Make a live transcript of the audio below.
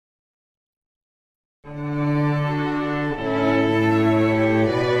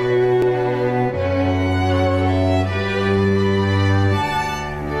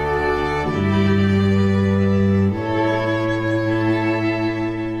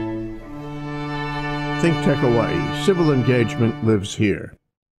ThinkTech Hawaii. Civil engagement lives here.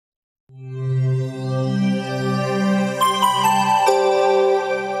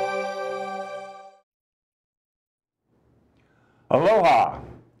 Aloha!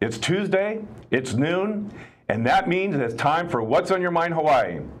 It's Tuesday, it's noon, and that means it's time for What's on Your Mind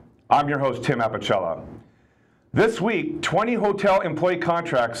Hawaii. I'm your host, Tim Apicella. This week, 20 hotel employee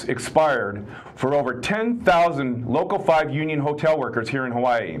contracts expired for over 10,000 Local 5 union hotel workers here in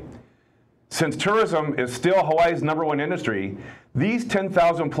Hawaii. Since tourism is still Hawaii's #1 industry, these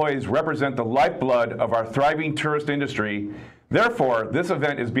 10,000 employees represent the lifeblood of our thriving tourist industry. Therefore, this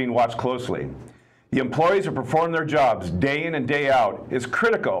event is being watched closely. The employees who perform their jobs day in and day out is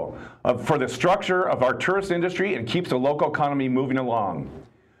critical for the structure of our tourist industry and keeps the local economy moving along.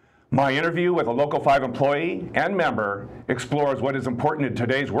 My interview with a Local 5 employee and member explores what is important in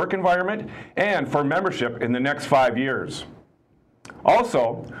today's work environment and for membership in the next 5 years.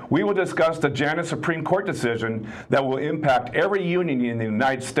 Also, we will discuss the Janus Supreme Court decision that will impact every union in the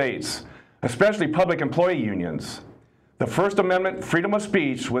United States, especially public employee unions. The First Amendment freedom of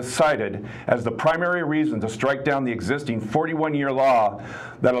speech was cited as the primary reason to strike down the existing 41-year law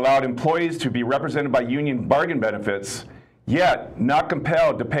that allowed employees to be represented by union bargain benefits, yet not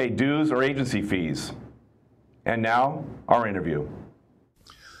compelled to pay dues or agency fees. And now, our interview.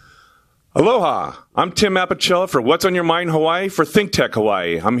 Aloha, I'm Tim Apicella for What's on Your Mind Hawaii for ThinkTech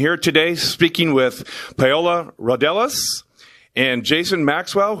Hawaii. I'm here today speaking with Paola Rodelas and Jason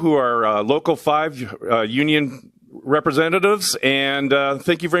Maxwell, who are Local 5 union representatives, and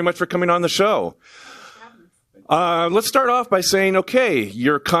thank you very much for coming on the show. Let's start off by saying, okay,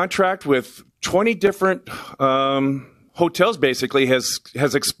 your contract with 20 different hotels basically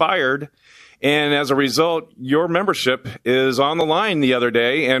has expired. And as a result, your membership is on the line the other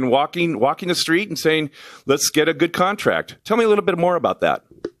day and walking the street and saying, let's get a good contract. Tell me a little bit more about that.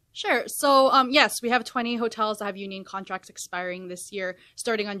 Sure. So, yes, we have 20 hotels that have union contracts expiring this year,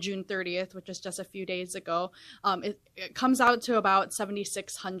 starting on June 30th, which is just a few days ago. It comes out to about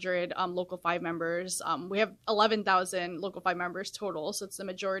 7,600 Local 5 members. We have 11,000 Local 5 members total, so it's the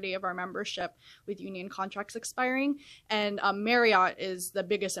majority of our membership with union contracts expiring. And Marriott is the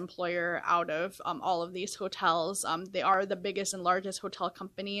biggest employer out of all of these hotels. They are the biggest and largest hotel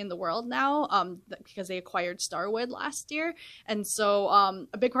company in the world now because they acquired Starwood last year. And so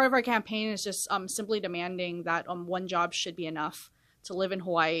a big part of our campaign is just simply demanding that one job should be enough to live in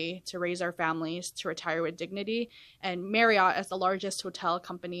Hawaii, to raise our families, to retire with dignity. And Marriott, as the largest hotel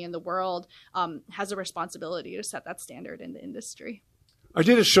company in the world, has a responsibility to set that standard in the industry. I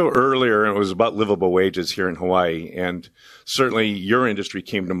did a show earlier, and it was about livable wages here in Hawaii, and certainly your industry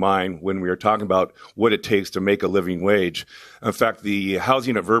came to mind when we were talking about what it takes to make a living wage. In fact, the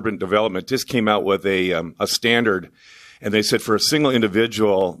Housing of Urban Development just came out with a standard, and they said for a single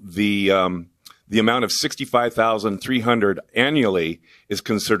individual, the amount of $65,300 annually is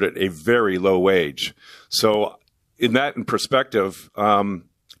considered a very low wage. So in perspective, to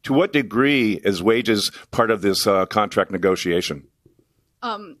what degree is wages part of this contract negotiation?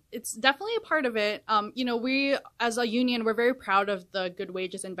 It's definitely a part of it. We, as a union, we're very proud of the good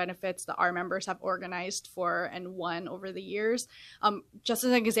wages and benefits that our members have organized for and won over the years. Just as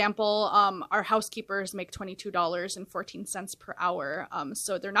an example, our housekeepers make $22.14 per hour.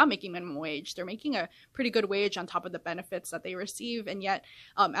 So they're not making minimum wage. They're making a pretty good wage on top of the benefits that they receive. And yet,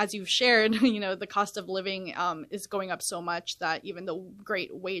 as you've shared, the cost of living is going up so much that even the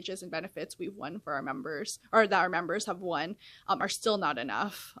great wages and benefits we've won for our members, or that our members have won, are still not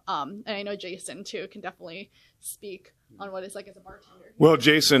enough. And I know Jason, too, can definitely speak on what it's like as a bartender. Well,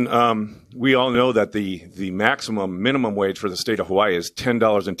 Jason, we all know that the minimum wage for the state of Hawaii is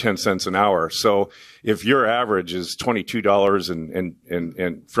 $10.10 an hour. So if your average is $22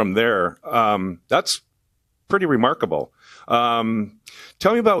 and from there, that's pretty remarkable.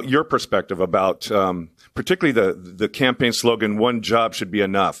 Tell me about your perspective about particularly the campaign slogan, "One job should be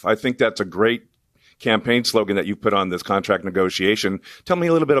enough." I think that's a great campaign slogan that you put on this contract negotiation. Tell me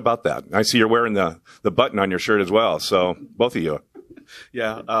a little bit about that. I see you're wearing the button on your shirt as well. So both of you.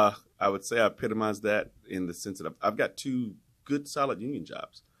 Yeah, I would say I epitomize that in the sense that I've got 2 good, solid union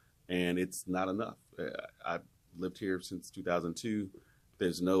jobs, and it's not enough. I've lived here since 2002.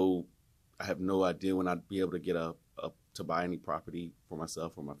 I have no idea when I'd be able to get to buy any property for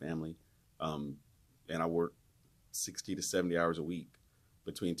myself or my family. And I work 60 to 70 hours a week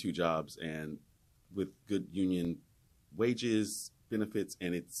between 2 jobs, and with good union wages, benefits,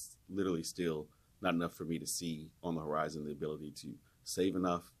 and it's literally still not enough for me to see on the horizon the ability to save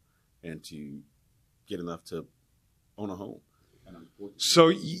enough and to get enough to own a home. So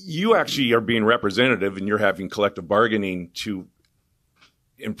you actually are being representative, and you're having collective bargaining to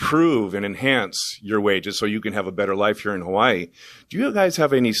improve and enhance your wages so you can have a better life here in Hawaii. Do you guys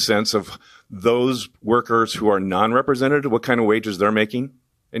have any sense of those workers who are non-represented, what kind of wages they're making?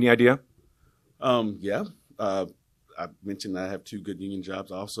 Any idea? Yeah. I mentioned I have 2 good union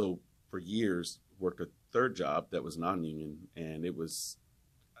jobs. I also, for years, worked a third job that was non-union, and it was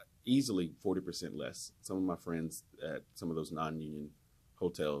easily 40% less. Some of my friends at some of those non-union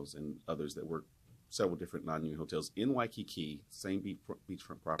hotels and others that work several different non-union hotels in Waikiki, same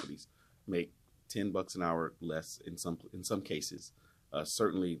beachfront properties, make $10 an hour less in some cases.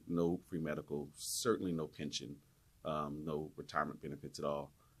 Certainly no free medical, certainly no pension, no retirement benefits at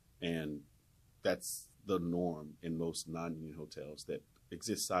all. And that's the norm in most non-union hotels that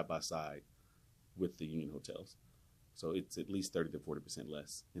exist side by side with the union hotels. So it's at least 30 to 40%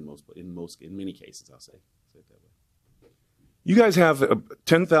 less in many cases, I'll say it that way. You guys have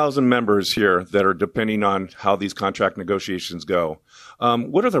 10,000 members here that are depending on how these contract negotiations go.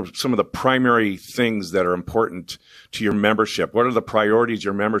 What are some of the primary things that are important to your membership? What are the priorities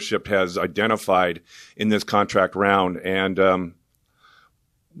your membership has identified in this contract round? And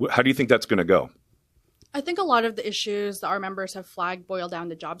how do you think that's going to go? I think a lot of the issues that our members have flagged boil down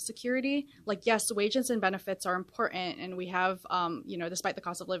to job security. Like, yes, wages and benefits are important, and we have, despite the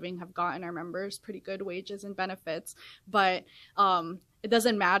cost of living, have gotten our members pretty good wages and benefits. But it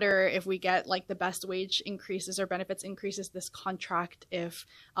doesn't matter if we get like the best wage increases or benefits increases this contract if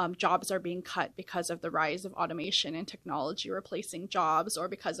jobs are being cut because of the rise of automation and technology replacing jobs, or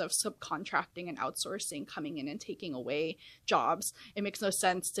because of subcontracting and outsourcing coming in and taking away jobs. It makes no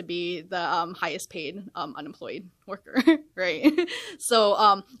sense to be the highest paid unemployed worker, right? So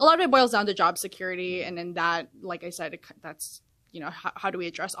a lot of it boils down to job security, and then that, like I said, that's how do we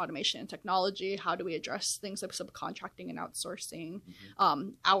address automation and technology? How do we address things like subcontracting and outsourcing,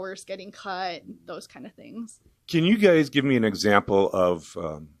 hours getting cut, those kind of things? Can you guys give me an example of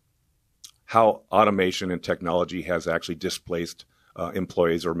how automation and technology has actually displaced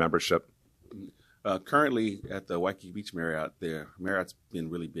employees or membership? Currently at the Waikiki Beach Marriott, Marriott's been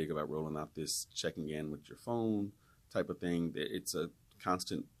really big about rolling out this checking in with your phone type of thing. It's a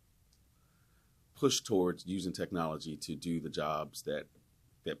constant push towards using technology to do the jobs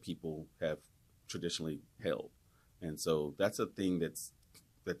that people have traditionally held. And so that's a thing that's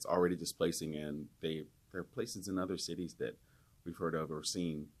already displacing, and there are places in other cities that we've heard of or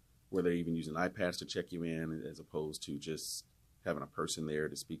seen where they're even using iPads to check you in as opposed to just having a person there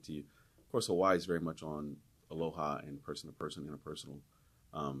to speak to you. Of course, Hawaii is very much on aloha and person-to-person, interpersonal.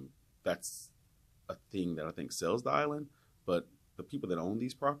 That's a thing that I think sells the island, but the people that own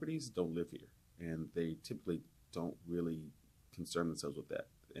these properties don't live here, and they typically don't really concern themselves with that.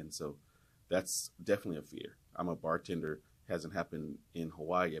 And so that's definitely a fear. I'm a bartender. Hasn't happened in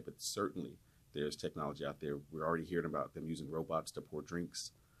Hawaii yet, but certainly there's technology out there. We're already hearing about them using robots to pour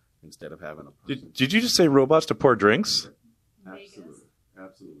drinks instead of having a person. Did you just say robots to pour drinks? Absolutely.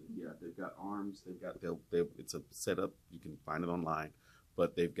 Absolutely. Yeah, they've got arms. It's a setup. You can find it online,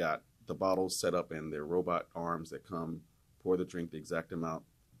 but they've got the bottles set up and their robot arms that come, pour the drink the exact amount,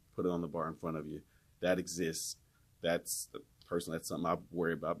 put it on the bar in front of you. That exists. That's something I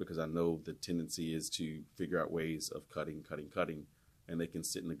worry about, because I know the tendency is to figure out ways of cutting, and they can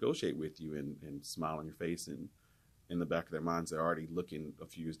sit and negotiate with you and smile on your face, and in the back of their minds, they're already looking a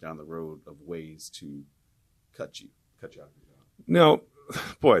few years down the road of ways to cut you out of your job. No,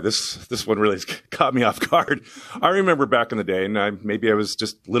 boy, this one really caught me off guard. I remember back in the day, and maybe I was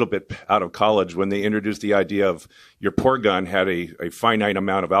just a little bit out of college, when they introduced the idea of your pour gun had a finite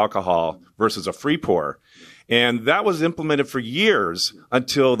amount of alcohol versus a free pour. And that was implemented for years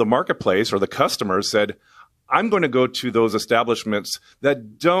until the marketplace or the customers said, I'm going to go to those establishments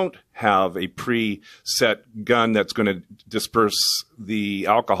that don't have a pre-set gun that's going to disperse the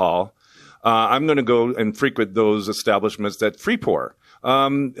alcohol. I'm going to go and frequent those establishments that free pour.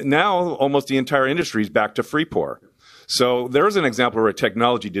 Now, almost the entire industry is back to free pour. So there's an example where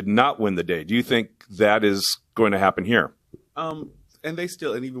technology did not win the day. Do you think that is going to happen here? And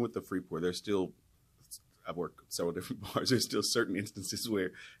even with the free pour, there's still, I've worked at several different bars. There's still certain instances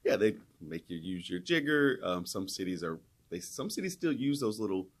where, they make you use your jigger. Some cities still use those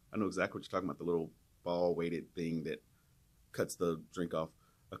little, I know exactly what you're talking about, the little ball weighted thing that cuts the drink off.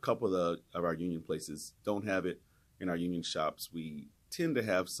 A couple of our union places don't have it. In our union shops, we tend to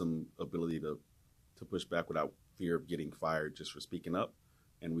have some ability to push back without fear of getting fired just for speaking up.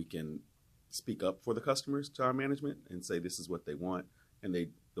 And we can speak up for the customers to our management and say this is what they want. And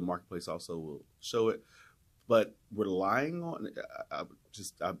the marketplace also will show it. But relying on,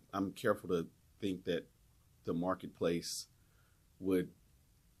 I'm careful to think that the marketplace would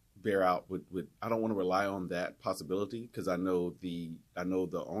bear out with I don't want to rely on that possibility, because I know the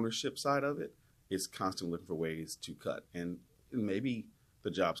ownership side of it is constantly looking for ways to cut, and maybe the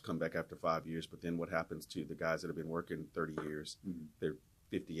jobs come back after 5 years, but then what happens to the guys that have been working 30 years? They're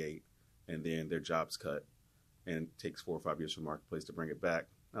 58, and then their jobs cut, and it takes 4 or 5 years for the marketplace to bring it back.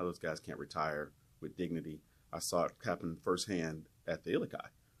 Now those guys can't retire with dignity. I saw it happen firsthand at the Ilikai.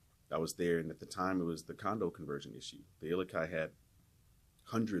 I was there, and at the time it was the condo conversion issue. The Ilikai had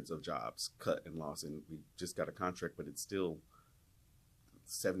hundreds of jobs cut and lost, and we just got a contract, but it's still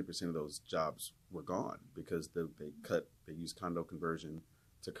 70% of those jobs were gone because they use condo conversion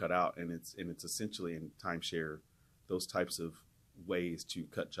to cut out, and it's essentially in timeshare, those types of ways to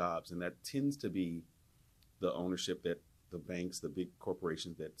cut jobs, and that tends to be the ownership that the banks, the big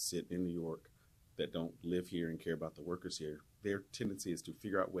corporations that sit in New York, that don't live here and care about the workers here. Their tendency is to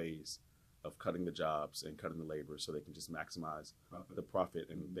figure out ways of cutting the jobs and cutting the labor so they can just maximize the profit,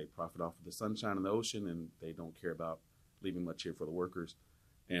 and they profit off of the sunshine and the ocean, and they don't care about leaving much here for the workers.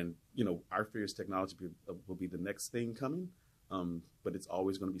 And, our fear is technology will be the next thing coming, but it's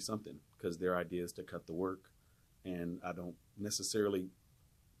always going to be something, because their idea is to cut the work, and I don't necessarily,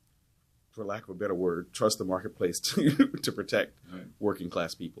 for lack of a better word, trust the marketplace to protect working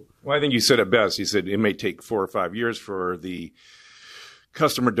class people. Well, I think you said it best. You said it may take 4 or 5 years for the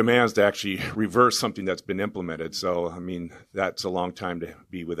customer demands to actually reverse something that's been implemented. So, I mean, that's a long time to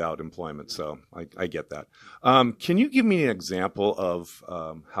be without employment. So I get that. Can you give me an example of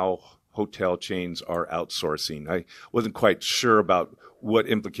how hotel chains are outsourcing? I wasn't quite sure about what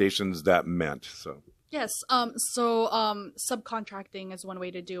implications that meant. So. Yes. So subcontracting is one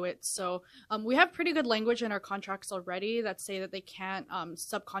way to do it. So we have pretty good language in our contracts already that say that they can't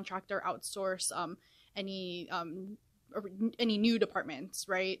subcontract or outsource any new departments,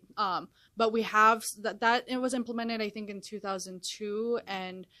 right? But we have that it was implemented, I think, in 2002,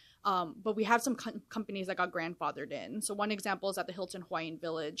 and but we have some companies that got grandfathered in. So one example is at the Hilton Hawaiian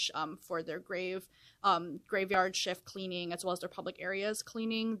Village for their graveyard shift cleaning, as well as their public areas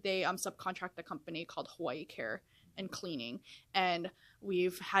cleaning. They subcontract a company called Hawaii Care and Cleaning, and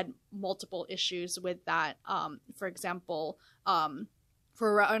we've had multiple issues with that. For example,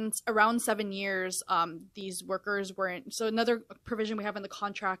 for around 7 years, these workers weren't. So another provision we have in the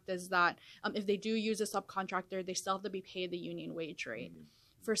contract is that if they do use a subcontractor, they still have to be paid the union wage rate.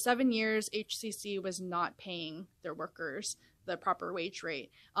 For 7 years, HCC was not paying their workers the proper wage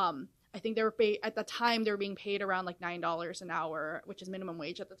rate. I think they were paid at the time. They were being paid around like $9 an hour, which is minimum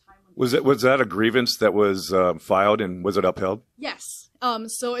wage at the time. Was that a grievance that was filed, and was it upheld? Yes.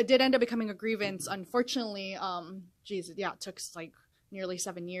 So it did end up becoming a grievance. Unfortunately, it took like nearly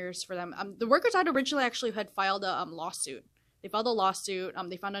 7 years for them. The workers had originally actually had filed a lawsuit. They filed a lawsuit.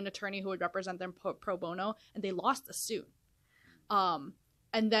 They found an attorney who would represent them pro bono, and they lost the suit.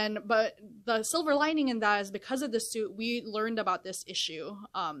 But the silver lining in that is because of the suit, we learned about this issue.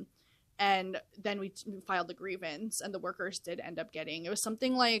 And then we filed the grievance, and the workers did end up getting, it was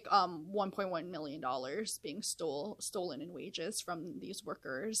something like $1.1 million being stolen in wages from these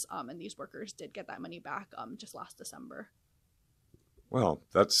workers. And these workers did get that money back just last December. Well,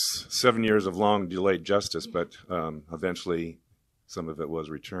 that's 7 years of long delayed justice, but eventually some of it was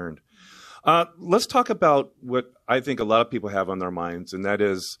returned. Let's talk about what I think a lot of people have on their minds, and that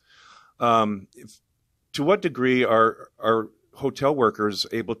is, to what degree are hotel workers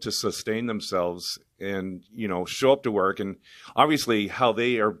able to sustain themselves and, show up to work, and obviously how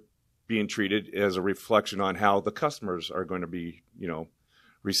they are being treated as a reflection on how the customers are going to be,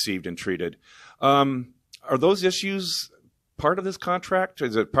 received and treated. Are those issues part of this contract?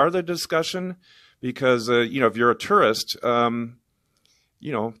 Is it part of the discussion? Because, if you're a tourist,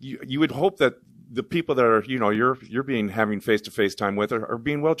 you would hope that the people that are, you're having face-to-face time with are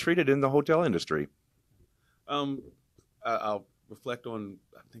being well treated in the hotel industry. I'll reflect on,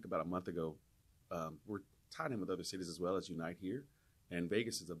 I think about a month ago, we're tied in with other cities as well as Unite Here, and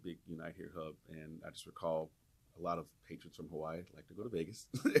Vegas is a big Unite Here hub, and I just recall a lot of patrons from Hawaii like to go to Vegas.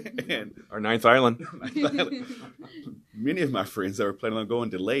 And our ninth island. Many of my friends that were planning on going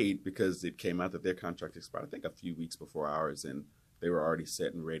delayed because it came out that their contract expired, I think, a few weeks before ours, and they were already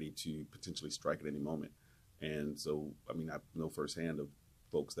set and ready to potentially strike at any moment. And so, I know firsthand of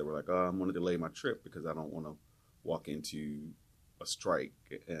folks that were like, I'm going to delay my trip because I don't want to walk into a strike,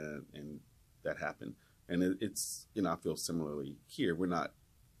 and that happened. And it's, I feel similarly here. We're not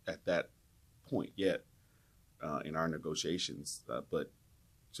at that point yet in our negotiations, but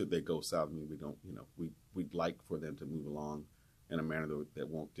should they go south, we don't, we'd like for them to move along in a manner that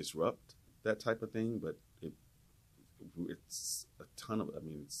won't disrupt that type of thing, but it's a ton of,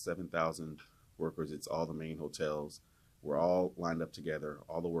 it's 7,000 workers. It's all the main hotels. we're all lined up together.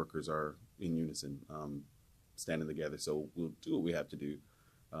 All the workers are in unison, standing together. So we'll do what we have to do.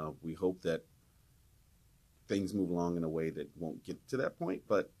 We hope that things move along in a way that won't get to that point,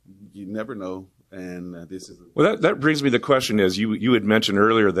 but you never know. And this is well. That brings me to the question: is you had mentioned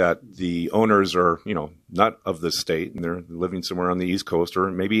earlier that the owners are not of the state and they're living somewhere on the East Coast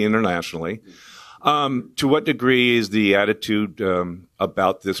or maybe internationally. To what degree is the attitude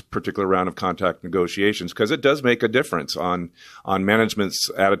about this particular round of contract negotiations? Because it does make a difference on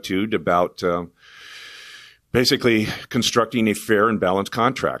management's attitude about basically constructing a fair and balanced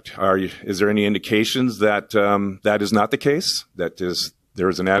contract. Is there any indications that that is not the case? That there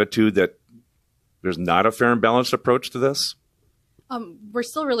is an attitude that there's not a fair and balanced approach to this? We're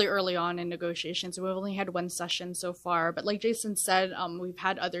still really early on in negotiations. We've only had one session so far, but like Jason said, we've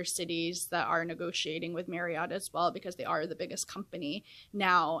had other cities that are negotiating with Marriott as well because they are the biggest company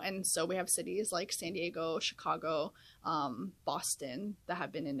now. And so we have cities like San Diego, Chicago, Boston that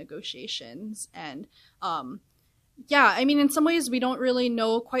have been in negotiations. And yeah, I mean, in some ways we don't really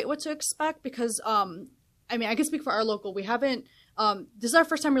know quite what to expect because, I mean, I can speak for our local. We haven't this is our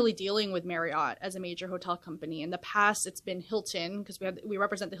first time really dealing with Marriott as a major hotel company. In the past, it's been Hilton because we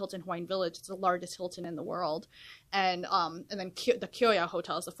represent the Hilton Hawaiian Village. It's the largest Hilton in the world, and then the Kioya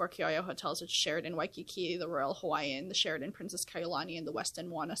hotels, the 4 Kioya hotels, which Sheraton Waikiki, the Royal Hawaiian, the Sheraton Princess Kailani, and the Westin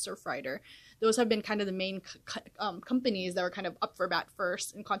Moana Surfrider. Those have been kind of the main companies that were kind of up for bat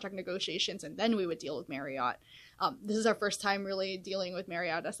first in contract negotiations, and then we would deal with Marriott. This is our first time really dealing with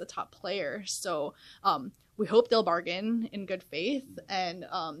Marriott as the top player, so we hope they'll bargain in good faith. And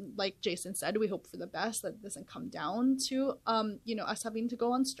like Jason said, we hope for the best, that it doesn't come down to us having to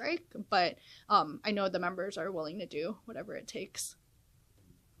go on strike. But I know the members are willing to do whatever it takes.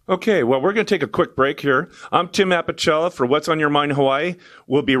 Okay, well, we're going to take a quick break here. I'm Tim Apicella for What's on Your Mind Hawaii.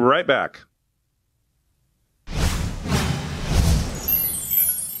 We'll be right back.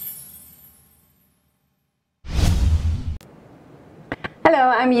 Hello,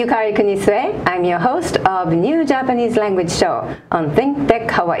 I'm Yukari Kunisue. I'm your host of new Japanese language show on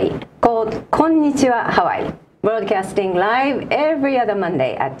ThinkTech Hawaii called Konnichiwa Hawaii, broadcasting live every other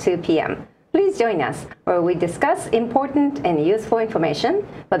Monday at 2 p.m. Please join us where we discuss important and useful information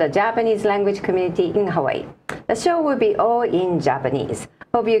for the Japanese language community in Hawaii. The show will be all in Japanese.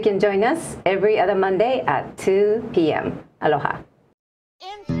 Hope you can join us every other Monday at 2 p.m. Aloha.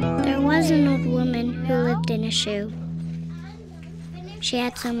 There was an old woman who lived in a shoe. She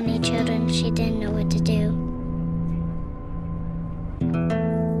had so many children, she didn't know what to do.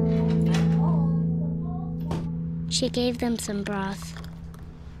 She gave them some broth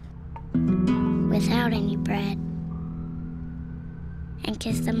without any bread and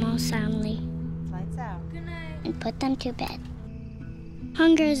kissed them all soundly and put them to bed.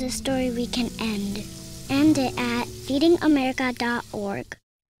 Hunger is a story we can end. End it at feedingamerica.org.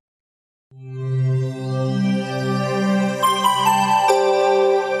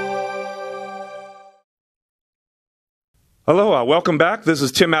 Aloha, welcome back. This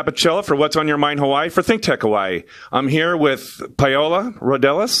is Tim Apicella for What's on Your Mind Hawaii for ThinkTech Hawaii. I'm here with Paola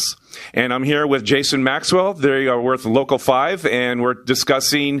Rodelis, and I'm here with Jason Maxwell. They are with Local 5, and we're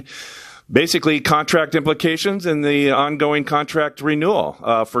discussing basically contract implications and the ongoing contract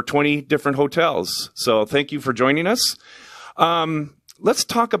renewal for 20 different hotels. So thank you for joining us. Let's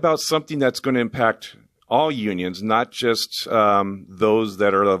talk about something that's going to impact all unions, not just those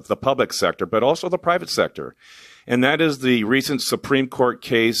that are of the public sector, but also the private sector. And that is the recent Supreme Court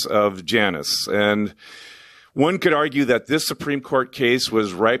case of Janus. And one could argue that this Supreme Court case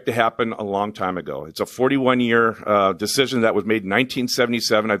was ripe to happen a long time ago. It's a 41-year decision that was made in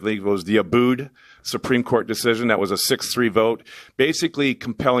 1977. I believe it was the Abood Supreme Court decision. That was a 6-3 vote, basically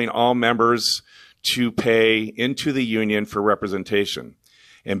compelling all members to pay into the union for representation.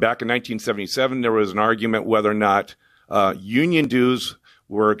 And back in 1977, there was an argument whether or not union dues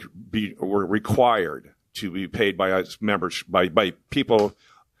were required to be paid by members, by people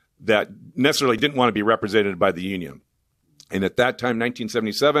that necessarily didn't want to be represented by the union. And at that time,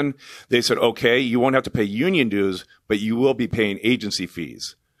 1977, they said, okay, you won't have to pay union dues, but you will be paying agency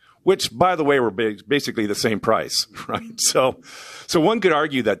fees, which, by the way, were basically the same price, right? So one could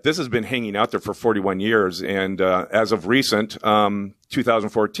argue that this has been hanging out there for 41 years. And as of recent,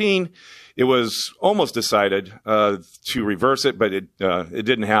 2014, it was almost decided to reverse it, but it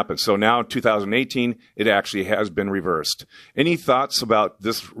didn't happen. So now, 2018, it actually has been reversed. Any thoughts about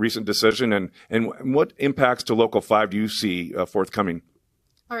this recent decision, and what impacts to Local 5 do you see forthcoming?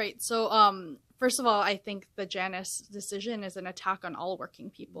 All right, so First of all, I think the Janus decision is an attack on all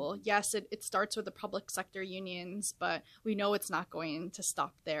working people. Yes, it starts with the public sector unions, but we know it's not going to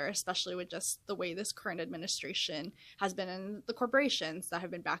stop there, especially with just the way this current administration has been in the corporations that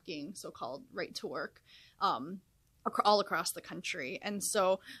have been backing so-called right to work all across the country. And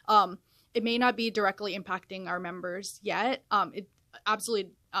so it may not be directly impacting our members yet. It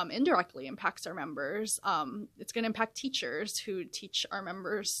absolutely indirectly impacts our members. It's going to impact teachers who teach our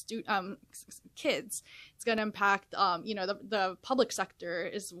members kids. It's going to impact, the public sector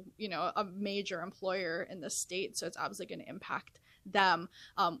is, a major employer in the state. So it's obviously going to impact them.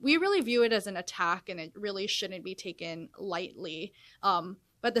 We really view it as an attack, and it really shouldn't be taken lightly.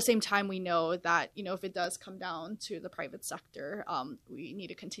 But at the same time, we know that, if it does come down to the private sector, we need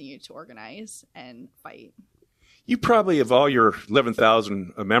to continue to organize and fight. You probably, of all your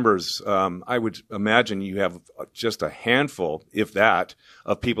 11,000 members, I would imagine you have just a handful, if that,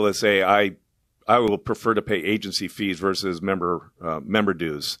 of people that say, I will prefer to pay agency fees versus member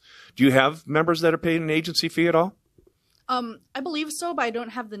dues. Do you have members that are paying an agency fee at all? I believe so, but I don't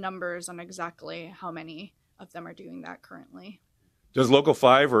have the numbers on exactly how many of them are doing that currently. Does Local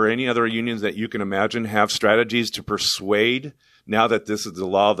 5 or any other unions that you can imagine have strategies to persuade, now that this is the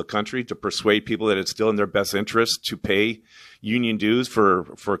law of the country, to persuade people that it's still in their best interest to pay union dues for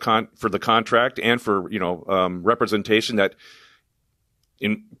the contract and for representation that,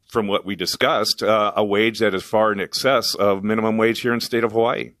 from what we discussed, a wage that is far in excess of minimum wage here in the state of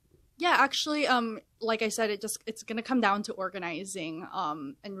Hawaii? Yeah, actually, like I said, it's going to come down to organizing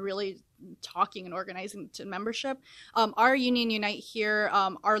and really talking and organizing to membership. Our union, Unite Here,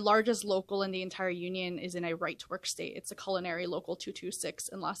 our largest local in the entire union is in a right-to-work state. It's a culinary local 226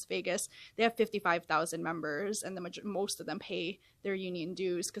 in Las Vegas. They have 55,000 members, and most of them pay their union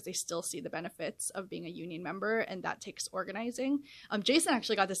dues because they still see the benefits of being a union member, and that takes organizing. Jason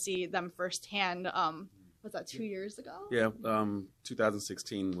actually got to see them firsthand. Was that 2 years ago? Yeah,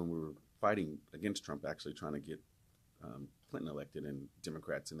 2016, when we were fighting against Trump, actually trying to get Clinton elected and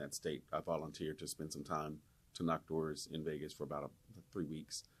Democrats in that state. I volunteered to spend some time to knock doors in Vegas for about 3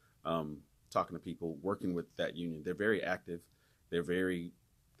 weeks, talking to people, working with that union. They're very active. They're in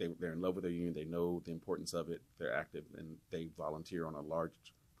love with their union. They know the importance of it. They're active, and they volunteer on a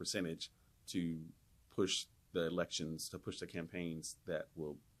large percentage to push the elections, to push the campaigns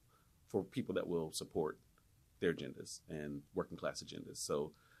for people that will support their agendas and working class agendas.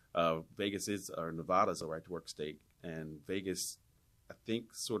 So Vegas Nevada's a right to work state, and Vegas, I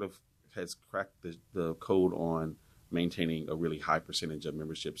think, sort of has cracked the code on maintaining a really high percentage of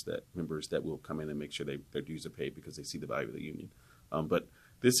members that will come in and make sure their dues are paid because they see the value of the union. But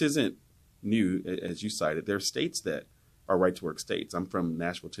this isn't new, as you cited. There are states that are right to work states. I'm from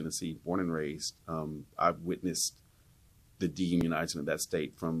Nashville, Tennessee, born and raised. I've witnessed the deunionizing of that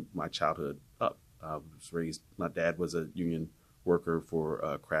state from my childhood up. My dad was a union worker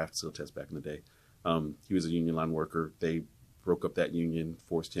for Kraft Seal Test back in the day. He was a union line worker. They broke up that union,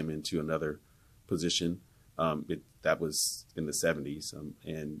 forced him into another position. That was in the 70s.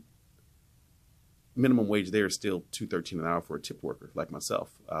 And minimum wage there is still $2.13 an hour for a tip worker like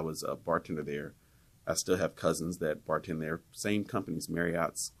myself. I was a bartender there. I still have cousins that bartend there. Same companies,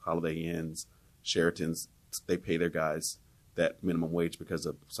 Marriott's, Holiday Inns, Sheraton's. They pay their guys that minimum wage because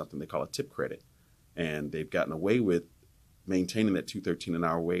of something they call a tip credit. And they've gotten away with maintaining that $2.13 an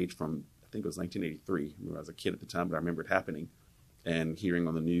hour wage from, I think it was 1983. I remember I was a kid at the time, but I remember it happening and hearing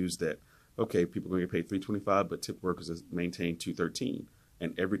on the news that, okay, people are going to get paid $3.25, but tip workers maintain $2.13.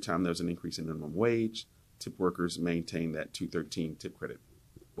 And every time there's an increase in minimum wage, tip workers maintain that $2.13 tip credit.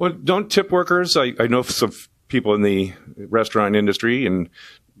 Well, don't tip workers, I know some people in the restaurant industry, and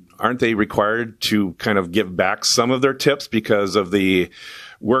aren't they required to kind of give back some of their tips because of the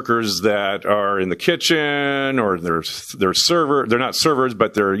workers that are in the kitchen, or they're not servers,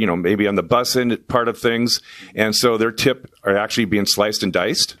 but they're, maybe on the bus end part of things. And so their tip are actually being sliced and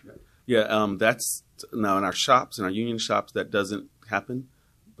diced. Yeah. That's now in our shops, in our union shops, that doesn't happen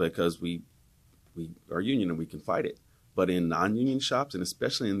because we are union and we can fight it. But in non-union shops, and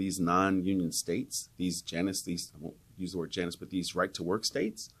especially in these non-union states, I won't use the word Janus, but these right-to-work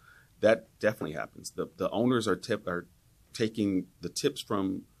states, that definitely happens. The owners are taking the tips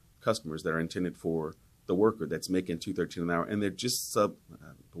from customers that are intended for the worker that's making $2.13 an hour, and they're just the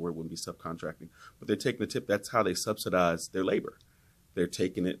word wouldn't be subcontracting, but they're taking the tip. That's how they subsidize their labor. They're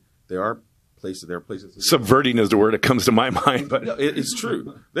taking it. There are places. Subverting is the word that comes to my mind, but no, it's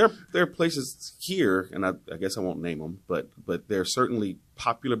true. There are places here, and I guess I won't name them, but there are certainly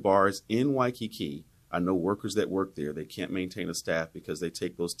popular bars in Waikiki. I know workers that work there. They can't maintain a staff because they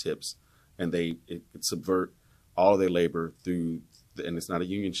take those tips, and it subvert all of their labor through. And it's not a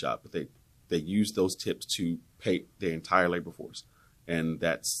union shop, but they they use those tips to pay their entire labor force. And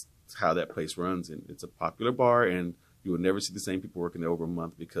that's how that place runs. And it's a popular bar, and you will never see the same people working there over a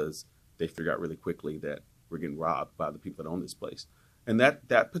month because they figure out really quickly that we're getting robbed by the people that own this place. And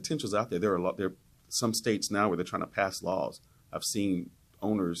that potential's out there. There are some states now where they're trying to pass laws. I've seen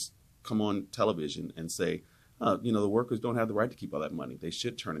owners come on television and say, the workers don't have the right to keep all that money. They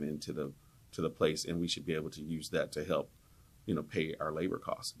should turn it into the place, and we should be able to use that to help, pay our labor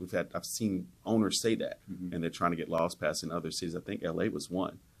costs. I've seen owners say that, and they're trying to get laws passed in other cities. I think LA was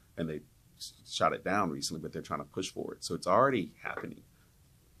one, and they shot it down recently, but they're trying to push for it. So it's already happening.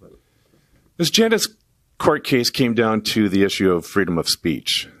 This Janus court case came down to the issue of freedom of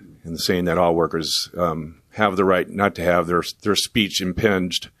speech and saying that all workers have the right not to have their speech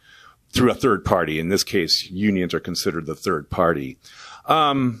impinged through a third party. In this case, unions are considered the third party.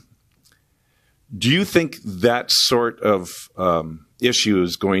 Do you think that sort of issue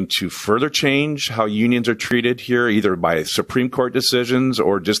is going to further change how unions are treated here, either by Supreme Court decisions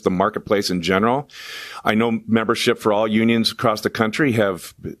or just the marketplace in general? I know membership for all unions across the country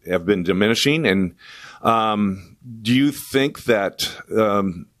have been diminishing. And do you think that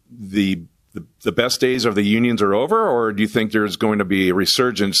the best days of the unions are over, or do you think there's going to be a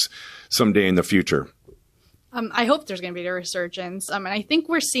resurgence someday in the future? I hope there's going to be a resurgence. And I think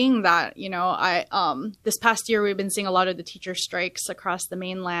we're seeing that, this past year, we've been seeing a lot of the teacher strikes across the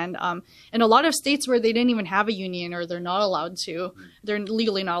mainland. In a lot of states where they didn't even have a union, or they're not allowed to, they're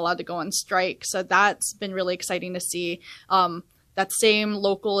legally not allowed to go on strike. So that's been really exciting to see. That same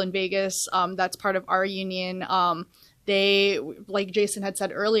local in Vegas, that's part of our union. They, like Jason had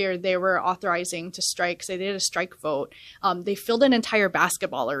said earlier, they were authorizing to strike. So they did a strike vote. They filled an entire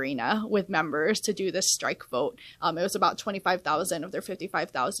basketball arena with members to do this strike vote. It was about 25,000 of their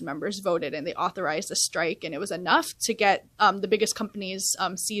 55,000 members voted, and they authorized a strike. And it was enough to get the biggest companies,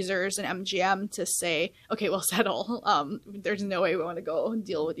 Caesars and MGM, to say, okay, we'll settle. There's no way we want to go and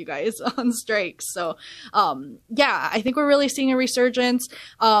deal with you guys on strikes. So, I think we're really seeing a resurgence.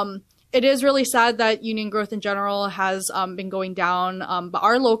 It is really sad that union growth in general has been going down, but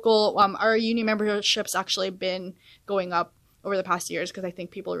our union membership's actually been going up over the past years, because I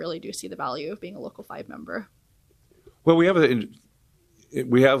think people really do see the value of being a Local 5 member. Well, we have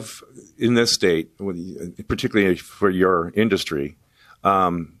in this state, particularly for your industry,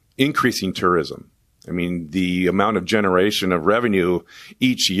 increasing tourism. I mean, the amount of generation of revenue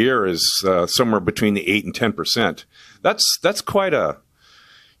each year is somewhere between the 8 and 10%. That's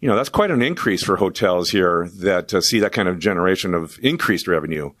quite an increase for hotels here that see that kind of generation of increased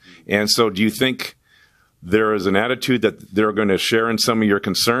revenue. And so do you think there is an attitude that they're going to share in some of your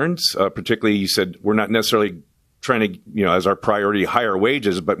concerns? Particularly, you said we're not necessarily trying to, as our priority, higher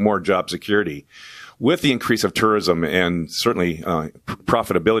wages, but more job security. With the increase of tourism and certainly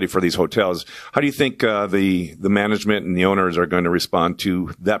profitability for these hotels, how do you think the management and the owners are going to respond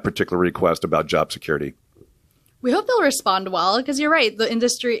to that particular request about job security? We hope they'll respond well, because you're right, the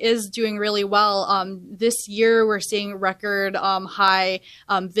industry is doing really well. This year, we're seeing record high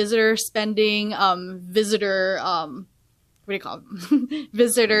visitor spending, visitor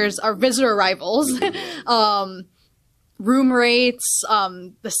arrivals, room rates,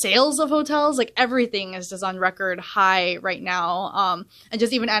 the sales of hotels, like everything is just on record high right now. And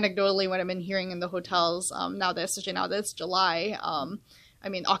just even anecdotally, what I've been hearing in the hotels now that it's July,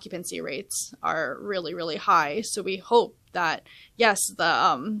 occupancy rates are really, really high. So we hope that, yes,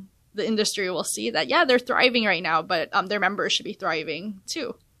 the industry will see that, they're thriving right now, but their members should be thriving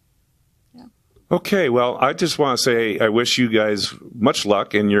too. Yeah. Okay, well, I just want to say I wish you guys much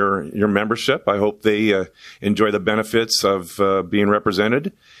luck in your membership. I hope they enjoy the benefits of being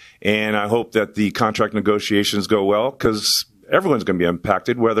represented. And I hope that the contract negotiations go well, because everyone's going to be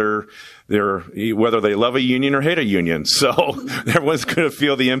impacted, whether they love a union or hate a union. So everyone's going to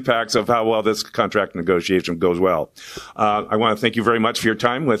feel the impacts of how well this contract negotiation goes well. I want to thank you very much for your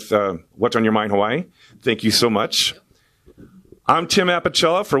time with What's on Your Mind Hawaii. Thank you so much. I'm Tim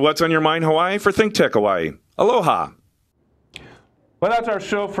Apicella for What's on Your Mind Hawaii for ThinkTech Hawaii. Aloha. Well, that's our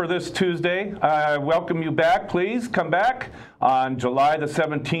show for this Tuesday. I welcome you back. Please come back on July the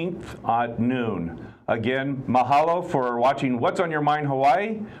 17th at noon. Again, mahalo for watching What's on Your Mind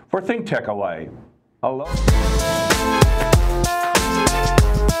Hawaii for ThinkTech Hawaii. Aloha.